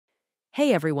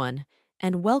Hey everyone,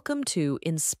 and welcome to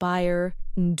Inspire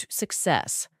and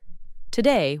Success.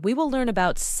 Today, we will learn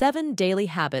about 7 daily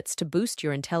habits to boost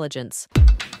your intelligence.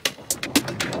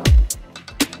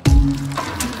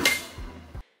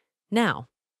 Now,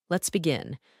 let's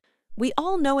begin. We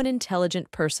all know an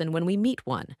intelligent person when we meet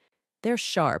one. They're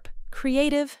sharp,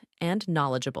 creative, and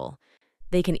knowledgeable.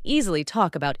 They can easily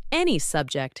talk about any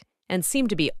subject and seem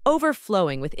to be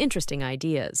overflowing with interesting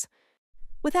ideas.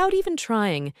 Without even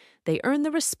trying, they earn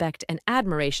the respect and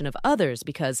admiration of others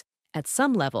because, at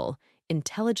some level,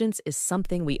 intelligence is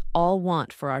something we all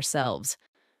want for ourselves.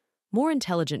 More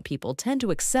intelligent people tend to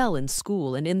excel in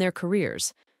school and in their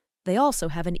careers. They also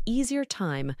have an easier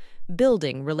time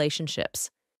building relationships.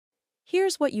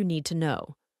 Here's what you need to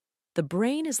know. The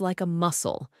brain is like a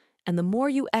muscle, and the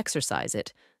more you exercise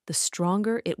it, the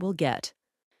stronger it will get.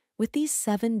 With these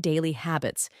 7 daily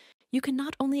habits, you can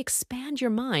not only expand your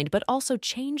mind, but also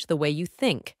change the way you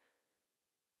think.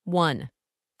 1.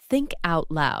 Think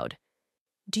out loud.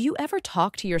 Do you ever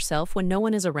talk to yourself when no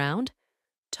one is around?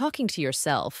 Talking to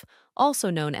yourself, also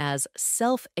known as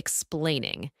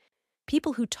self-explaining.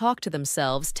 People who talk to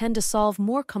themselves tend to solve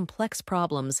more complex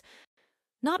problems.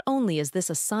 Not only is this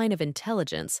a sign of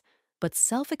intelligence, but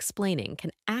self-explaining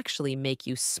can actually make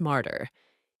you smarter.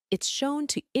 It's shown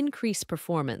to increase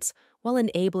performance while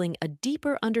enabling a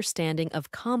deeper understanding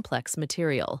of complex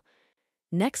material.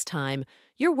 Next time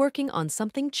you're working on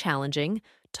something challenging,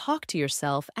 talk to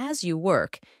yourself as you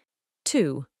work.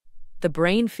 2. The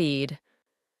brain feed.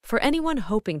 For anyone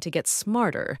hoping to get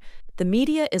smarter, the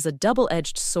media is a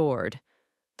double-edged sword.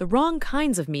 The wrong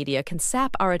kinds of media can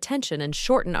sap our attention and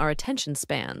shorten our attention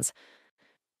spans.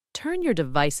 Turn your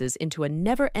devices into a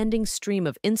never-ending stream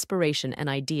of inspiration and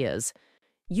ideas.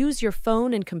 Use your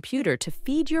phone and computer to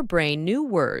feed your brain new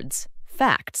words,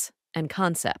 facts, and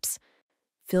concepts.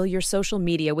 Fill your social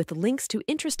media with links to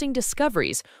interesting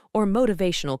discoveries or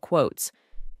motivational quotes.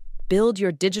 Build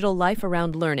your digital life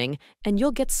around learning, and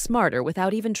you'll get smarter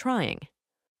without even trying.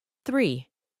 3.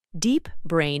 Deep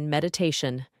brain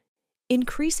meditation.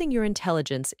 Increasing your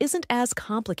intelligence isn't as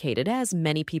complicated as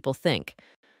many people think.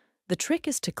 The trick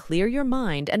is to clear your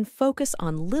mind and focus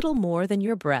on little more than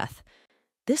your breath.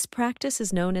 This practice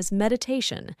is known as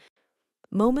meditation.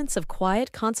 Moments of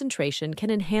quiet concentration can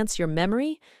enhance your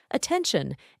memory,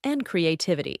 attention, and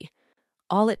creativity.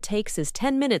 All it takes is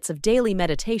 10 minutes of daily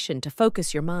meditation to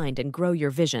focus your mind and grow your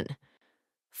vision.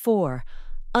 4.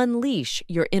 Unleash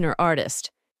your inner artist.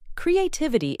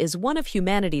 Creativity is one of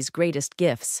humanity's greatest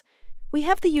gifts. We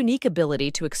have the unique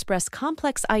ability to express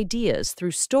complex ideas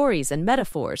through stories and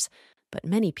metaphors, but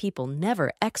many people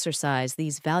never exercise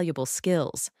these valuable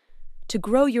skills. To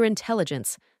grow your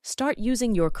intelligence, start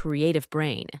using your creative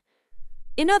brain.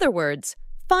 In other words,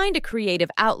 find a creative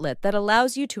outlet that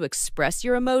allows you to express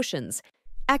your emotions.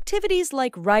 Activities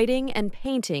like writing and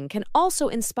painting can also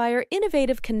inspire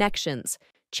innovative connections,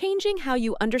 changing how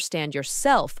you understand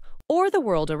yourself or the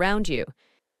world around you.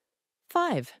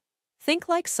 5. Think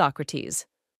like Socrates.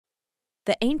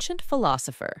 The ancient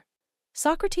philosopher.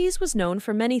 Socrates was known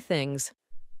for many things,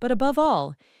 but above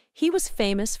all, he was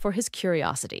famous for his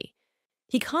curiosity.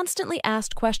 He constantly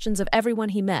asked questions of everyone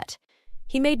he met.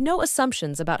 He made no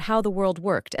assumptions about how the world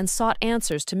worked and sought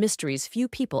answers to mysteries few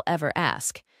people ever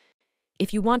ask.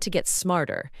 If you want to get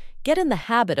smarter, get in the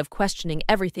habit of questioning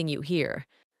everything you hear.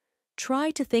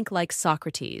 Try to think like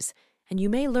Socrates, and you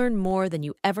may learn more than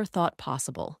you ever thought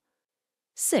possible.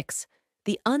 6.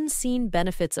 The unseen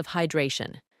benefits of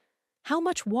hydration. How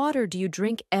much water do you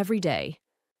drink every day?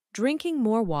 Drinking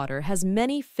more water has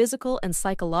many physical and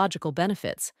psychological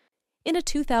benefits. In a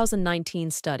 2019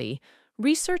 study,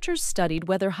 researchers studied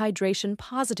whether hydration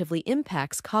positively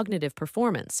impacts cognitive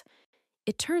performance.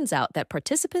 It turns out that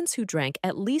participants who drank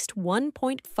at least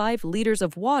 1.5 liters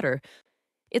of water.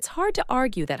 It's hard to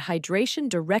argue that hydration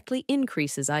directly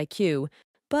increases IQ,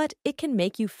 but it can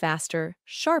make you faster,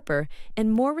 sharper,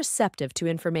 and more receptive to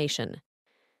information.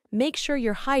 Make sure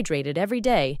you're hydrated every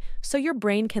day so your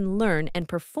brain can learn and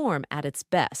perform at its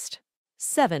best.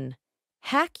 7.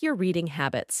 Hack your reading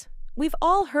habits. We've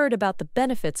all heard about the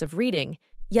benefits of reading,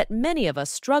 yet many of us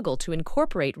struggle to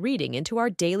incorporate reading into our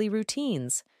daily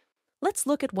routines. Let's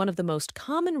look at one of the most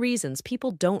common reasons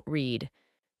people don't read.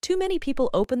 Too many people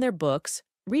open their books,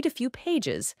 read a few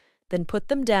pages, then put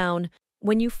them down.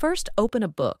 When you first open a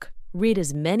book, read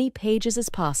as many pages as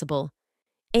possible.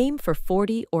 Aim for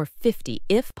 40 or 50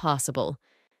 if possible.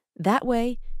 That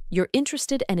way, you're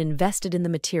interested and invested in the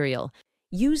material.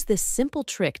 Use this simple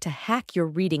trick to hack your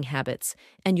reading habits,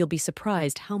 and you'll be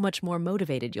surprised how much more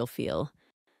motivated you'll feel.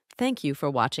 Thank you for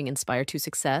watching Inspire to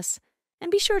Success, and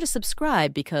be sure to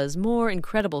subscribe because more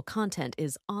incredible content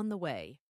is on the way.